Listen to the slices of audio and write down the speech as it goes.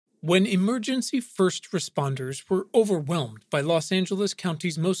When emergency first responders were overwhelmed by Los Angeles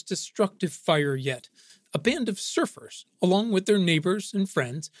County's most destructive fire yet, a band of surfers, along with their neighbors and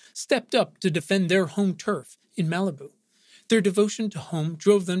friends, stepped up to defend their home turf in Malibu. Their devotion to home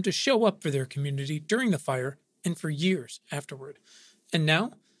drove them to show up for their community during the fire and for years afterward. And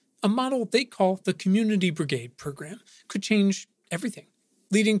now, a model they call the Community Brigade program could change everything,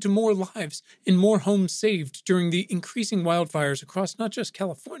 leading to more lives and more homes saved during the increasing wildfires across not just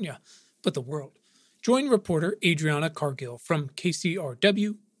California, but the world. Join reporter Adriana Cargill from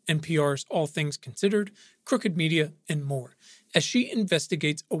KCRW, NPR's All Things Considered, Crooked Media, and more, as she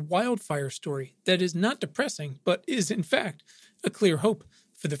investigates a wildfire story that is not depressing, but is, in fact, a clear hope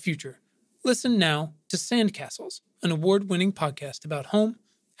for the future. Listen now to Sandcastles, an award-winning podcast about home,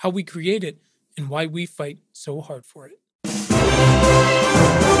 how we create it, and why we fight so hard for it.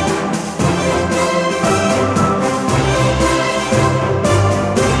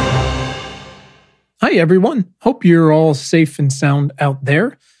 Hi, everyone. Hope you're all safe and sound out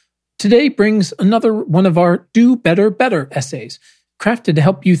there. Today brings another one of our Do Better, Better essays, crafted to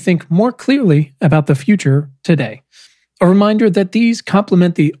help you think more clearly about the future today. A reminder that these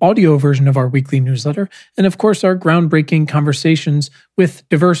complement the audio version of our weekly newsletter, and of course our groundbreaking conversations with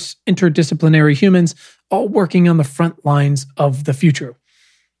diverse interdisciplinary humans, all working on the front lines of the future.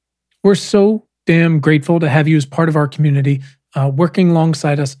 We're so damn grateful to have you as part of our community, working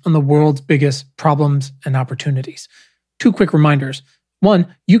alongside us on the world's biggest problems and opportunities. Two quick reminders.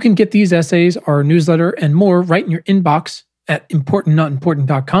 One, you can get these essays, our newsletter, and more right in your inbox at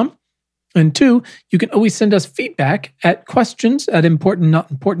importantnotimportant.com. And two, you can always send us feedback at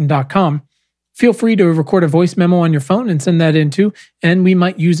questions@importantnotimportant.com. Feel free to record a voice memo on your phone and send that in too, and we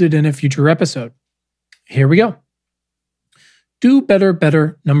might use it in a future episode. Here we go. Do Better,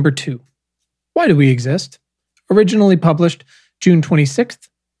 Better number 2. Why do we exist? Originally published June 26th,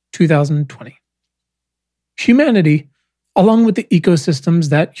 2020. Humanity, along with the ecosystems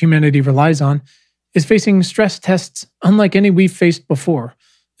that humanity relies on, is facing stress tests unlike any we've faced before,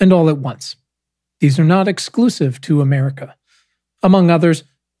 and all at once. These are not exclusive to America. Among others,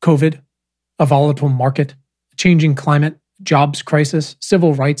 COVID, a volatile market, a changing climate, jobs crisis,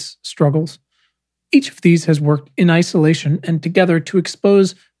 civil rights struggles. Each of these has worked in isolation and together to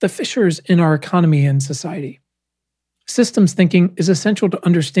expose the fissures in our economy and society. Systems thinking is essential to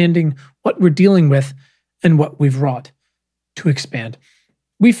understanding what we're dealing with and what we've wrought. To expand,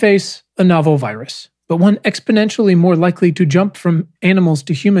 we face a novel virus, but one exponentially more likely to jump from animals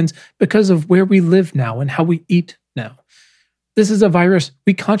to humans because of where we live now and how we eat now. This is a virus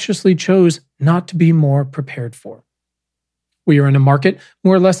we consciously chose not to be more prepared for. We are in a market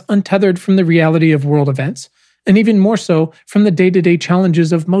more or less untethered from the reality of world events, and even more so from the day-to-day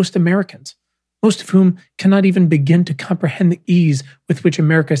challenges of most Americans, most of whom cannot even begin to comprehend the ease with which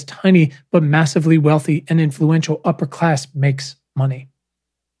America's tiny but massively wealthy and influential upper class makes money.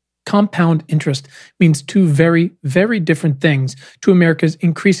 Compound interest means two very, very different things to America's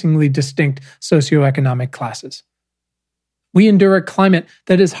increasingly distinct socioeconomic classes. We endure a climate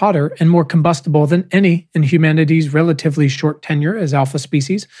that is hotter and more combustible than any in humanity's relatively short tenure as alpha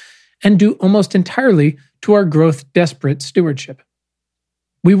species, and due almost entirely to our growth-desperate stewardship.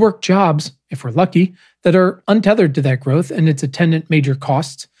 We work jobs, if we're lucky, that are untethered to that growth and its attendant major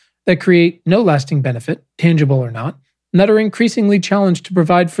costs, that create no lasting benefit, tangible or not, and that are increasingly challenged to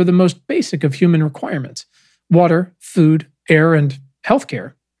provide for the most basic of human requirements: water, food, air, and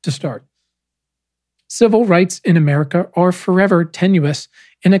healthcare, to start. Civil rights in America are forever tenuous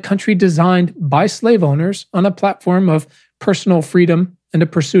in a country designed by slave owners on a platform of personal freedom and a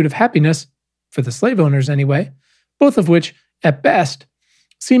pursuit of happiness, for the slave owners anyway, both of which, at best,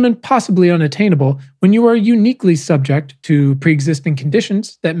 seem impossibly unattainable when you are uniquely subject to pre-existing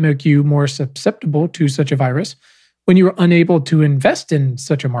conditions that make you more susceptible to such a virus, when you are unable to invest in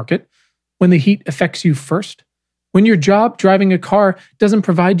such a market, when the heat affects you first, when your job driving a car doesn't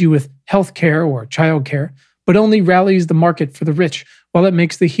provide you with health care or child care, but only rallies the market for the rich while it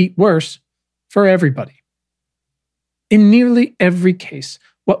makes the heat worse for everybody. In nearly every case,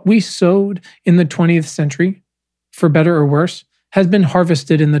 what we sowed in the 20th century, for better or worse, has been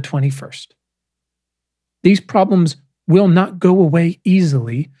harvested in the 21st. These problems will not go away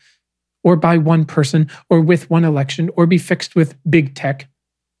easily, or by one person, or with one election, or be fixed with big tech.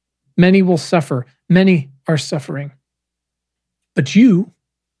 Many will suffer. Many are suffering. But you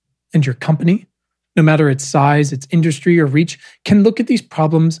and your company, no matter its size, its industry, or reach, can look at these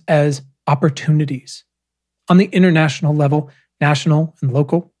problems as opportunities. On the international level, national and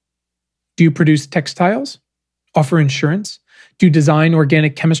local. Do you produce textiles? Offer insurance? Do you design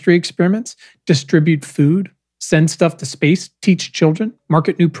organic chemistry experiments? Distribute food? Send stuff to space, teach children,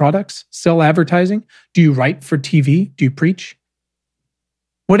 market new products, sell advertising? Do you write for TV? Do you preach?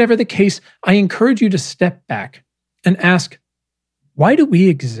 Whatever the case, I encourage you to step back and ask, why do we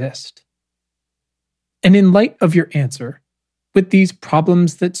exist? And in light of your answer, with these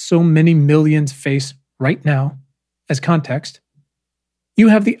problems that so many millions face right now as context, you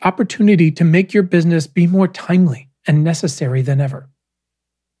have the opportunity to make your business be more timely and necessary than ever,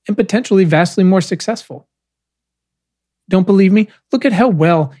 and potentially vastly more successful. Don't believe me? Look at how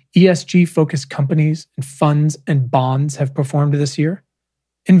well ESG-focused companies and funds and bonds have performed this year.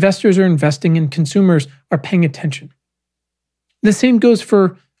 Investors are investing and consumers are paying attention. The same goes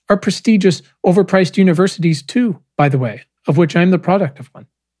for our prestigious, overpriced universities too, by the way, of which I'm the product of one.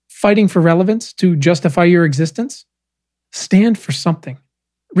 Fighting for relevance to justify your existence? Stand for something.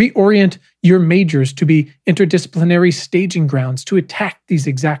 Reorient your majors to be interdisciplinary staging grounds to attack these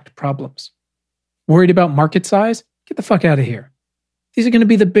exact problems. Worried about market size? Get the fuck out of here. These are going to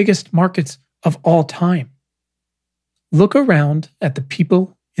be the biggest markets of all time. Look around at the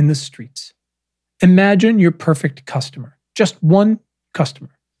people in the streets. Imagine your perfect customer, just one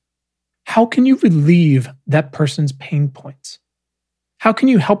customer. How can you relieve that person's pain points? How can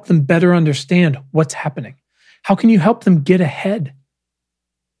you help them better understand what's happening? How can you help them get ahead?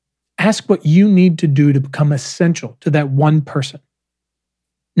 Ask what you need to do to become essential to that one person.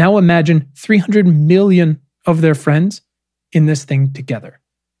 Now imagine 300 million of their friends in this thing together.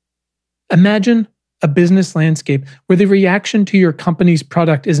 Imagine a business landscape where the reaction to your company's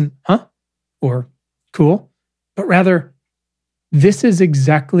product isn't, huh? Or cool, but rather, this is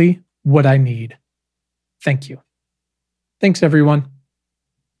exactly what I need. Thank you. Thanks, everyone.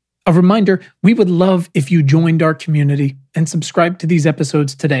 A reminder, we would love if you joined our community and subscribed to these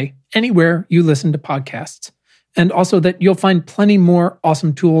episodes today, anywhere you listen to podcasts. And also that you'll find plenty more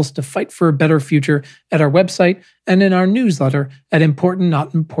awesome tools to fight for a better future at our website and in our newsletter at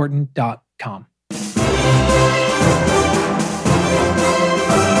importantnotimportant.com.